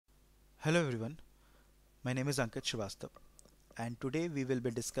Hello everyone, my name is Ankit Shrivastava and today we will be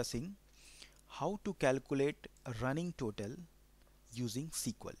discussing how to calculate a running total using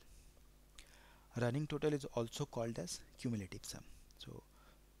SQL. Running total is also called as cumulative sum. So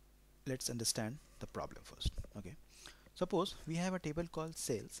let's understand the problem first. Okay. Suppose we have a table called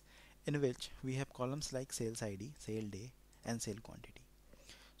sales in which we have columns like sales ID, sale day and sale quantity.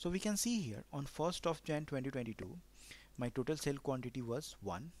 So we can see here on 1st of Jan 2022 my total sale quantity was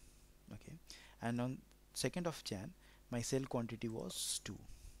 1, okay, and on 2nd of Jan my sale quantity was 2.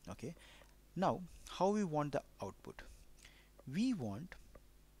 Okay, now how we want the output? We want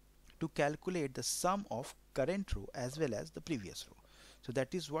to calculate the sum of current row as well as the previous row. So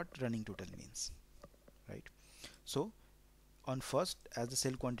that is what running total means, right? So on 1st, as the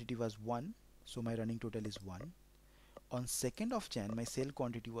sale quantity was 1, so my running total is 1. On 2nd of Jan my sale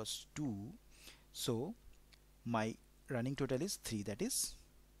quantity was 2, so my running total is 3, that is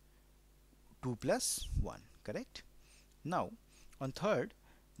 2 plus 1, correct? Now on 3rd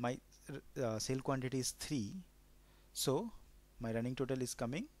my sale quantity is 3, so my running total is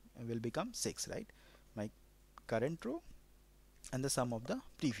coming will become 6, right? My current row and the sum of the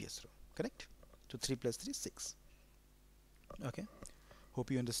previous row, correct? So 3 plus 3 is 6. Okay,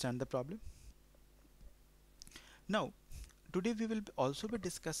 hope you understand the problem. Now today we will also be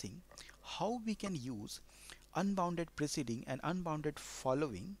discussing how we can use unbounded preceding and unbounded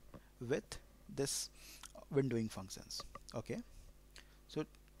following with this windowing functions. Okay, so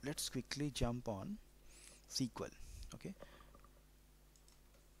let's quickly jump on SQL. Okay,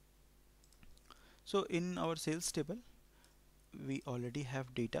 so in our sales table we already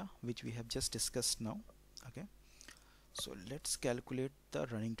have data which we have just discussed now. Okay, so let's calculate the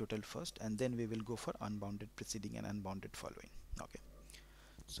running total first and then we will go for unbounded preceding and unbounded following. Okay,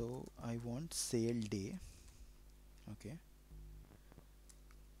 so I want sale day, okay,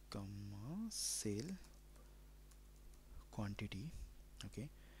 comma sale quantity. Okay,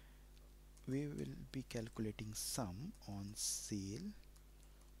 we will be calculating sum on sale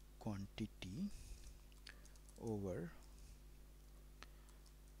quantity over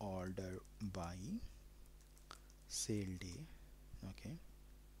order by sale day, okay,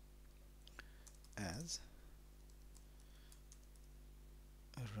 as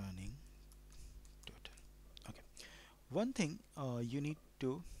running total. Okay, one thing you need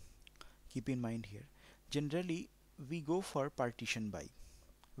to keep in mind here, generally we go for partition by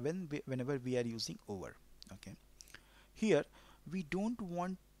whenever we are using over. Okay, here we don't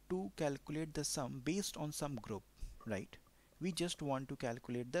want to calculate the sum based on some group, right? We just want to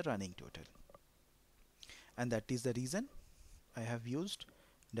calculate the running total, and that is the reason I have used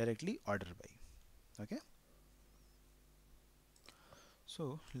directly order by. Okay,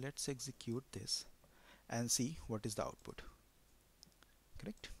 so let's execute this and see what is the output,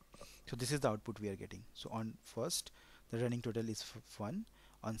 correct? So this is the output we are getting. So on 1st the running total is 1,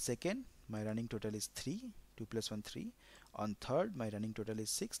 on 2nd my running total is 3, 2 plus 1 3, on 3rd my running total is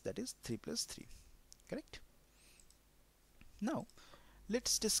 6, that is 3 plus 3, correct? Now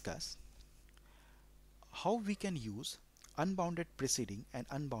let's discuss how we can use unbounded preceding and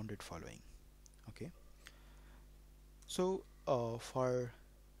unbounded following. Okay, so for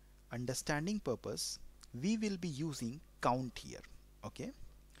understanding purpose we will be using count here. Okay,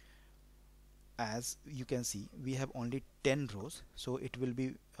 as you can see we have only 10 rows, so it will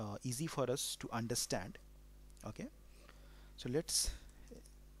be easy for us to understand. Okay, so let's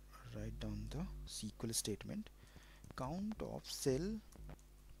write down the SQL statement: count of cell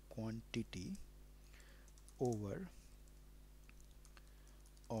quantity over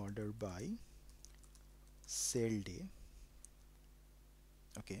order by sale day.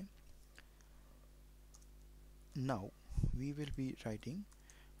 Okay, now we will be writing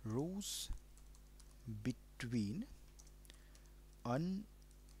rows between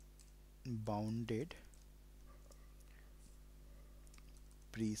unbounded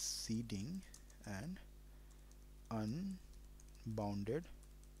preceding and unbounded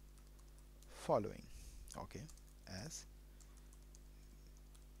following. Okay, as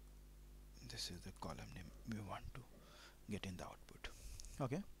this is the column name we want to get in the output.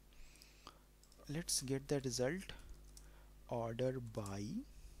 Okay, let's get the result: order by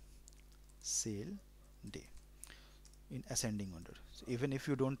sale day in ascending order. So even if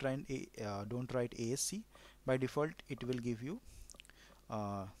you don't write ASC, by default it will give you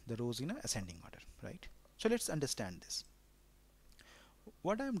the rows in a ascending order, right? So let's understand this.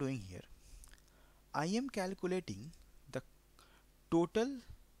 What I am doing here, I am calculating the total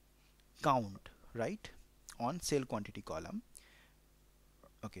count, right, on sale quantity column.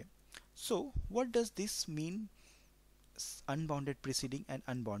 Okay, so what does this mean unbounded preceding and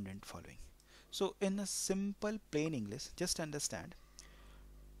unbounded following. So in a simple plain English, just understand,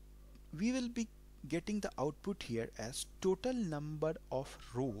 we will be getting the output here as total number of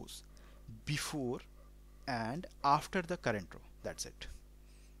rows before and after the current row. That's it.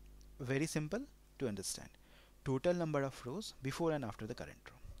 Very simple to understand. Total number of rows before and after the current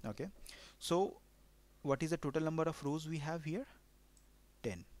row. Okay. So what is the total number of rows we have here?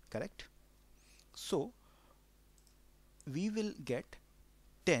 10, correct? So we will get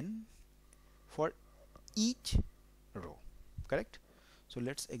 10 for each row, correct? So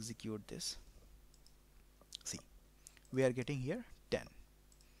let's execute this. See, we are getting here 10,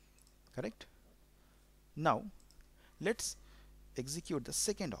 correct? Now let's execute the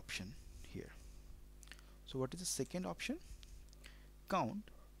second option here. So what is the second option? Count.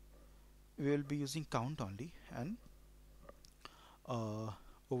 We will be using count only, and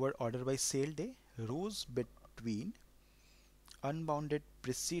over order by sale day, rows between unbounded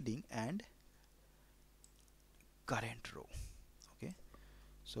preceding and current row. Okay,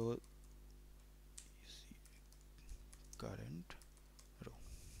 so current row.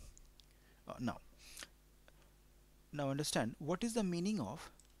 Now understand what is the meaning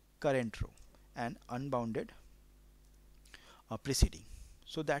of current row and unbounded preceding.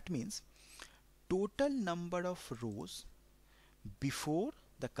 So that means total number of rows before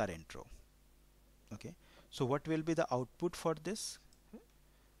the current row. Okay, so what will be the output for this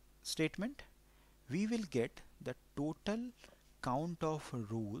statement? We will get the total count of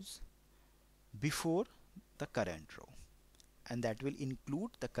rows before the current row, and that will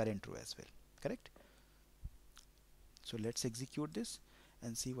include the current row as well, correct? So let's execute this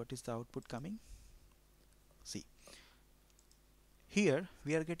and see what is the output coming. See, here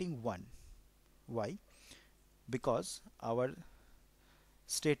we are getting 1. Why? Because our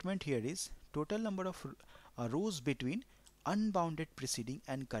statement here is total number of rows between unbounded preceding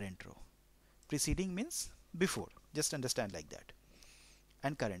and current row. Preceding means before, just understand like that,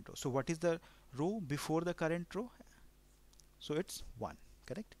 and current row. So what is the row before the current row? So it's 1,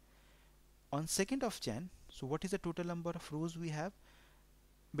 correct? On 2nd of Jan, so what is the total number of rows we have?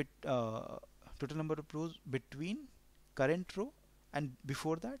 Total number of rows between current row and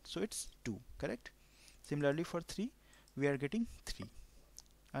before that, so it's 2, correct? Similarly for 3, we are getting 3.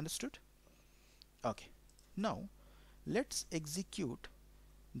 Understood? Okay, now let's execute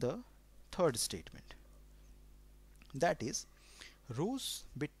the third statement, that is rows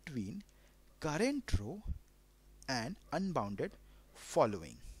between current row and unbounded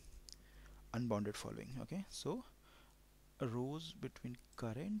following. Okay, so rows between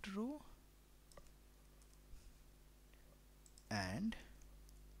current row and,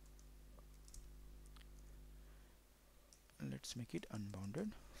 let's make it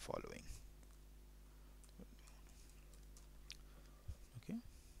unbounded following. Okay,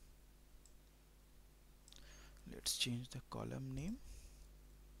 let's change the column name.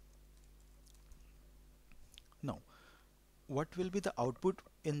 Now what will be the output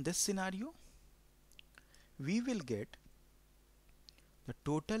in this scenario? We will get the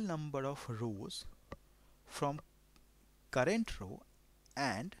total number of rows from current row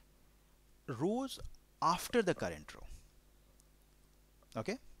and rows after the current row.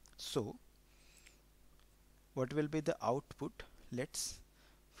 Okay, so what will be the output? Let's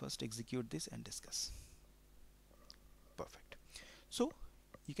first execute this and discuss. Perfect. So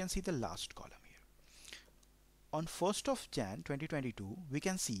you can see the last column here. On 1st of Jan 2022, we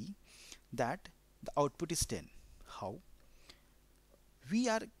can see that the output is 10. How? We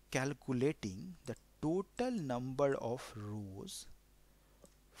are calculating the total number of rows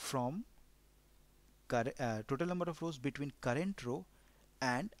from total number of rows between current row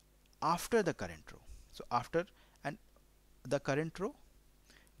and after the current row. So after and the current row,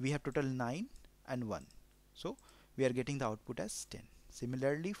 we have total 9 and 1. So we are getting the output as 10.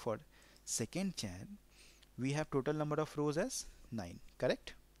 Similarly for 2nd Jan, we have total number of rows as 9,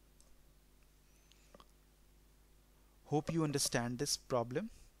 correct? Hope you understand this problem,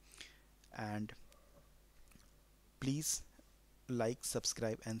 and please like,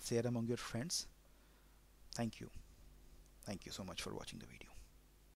 subscribe and share among your friends. Thank you. Thank you so much for watching the video.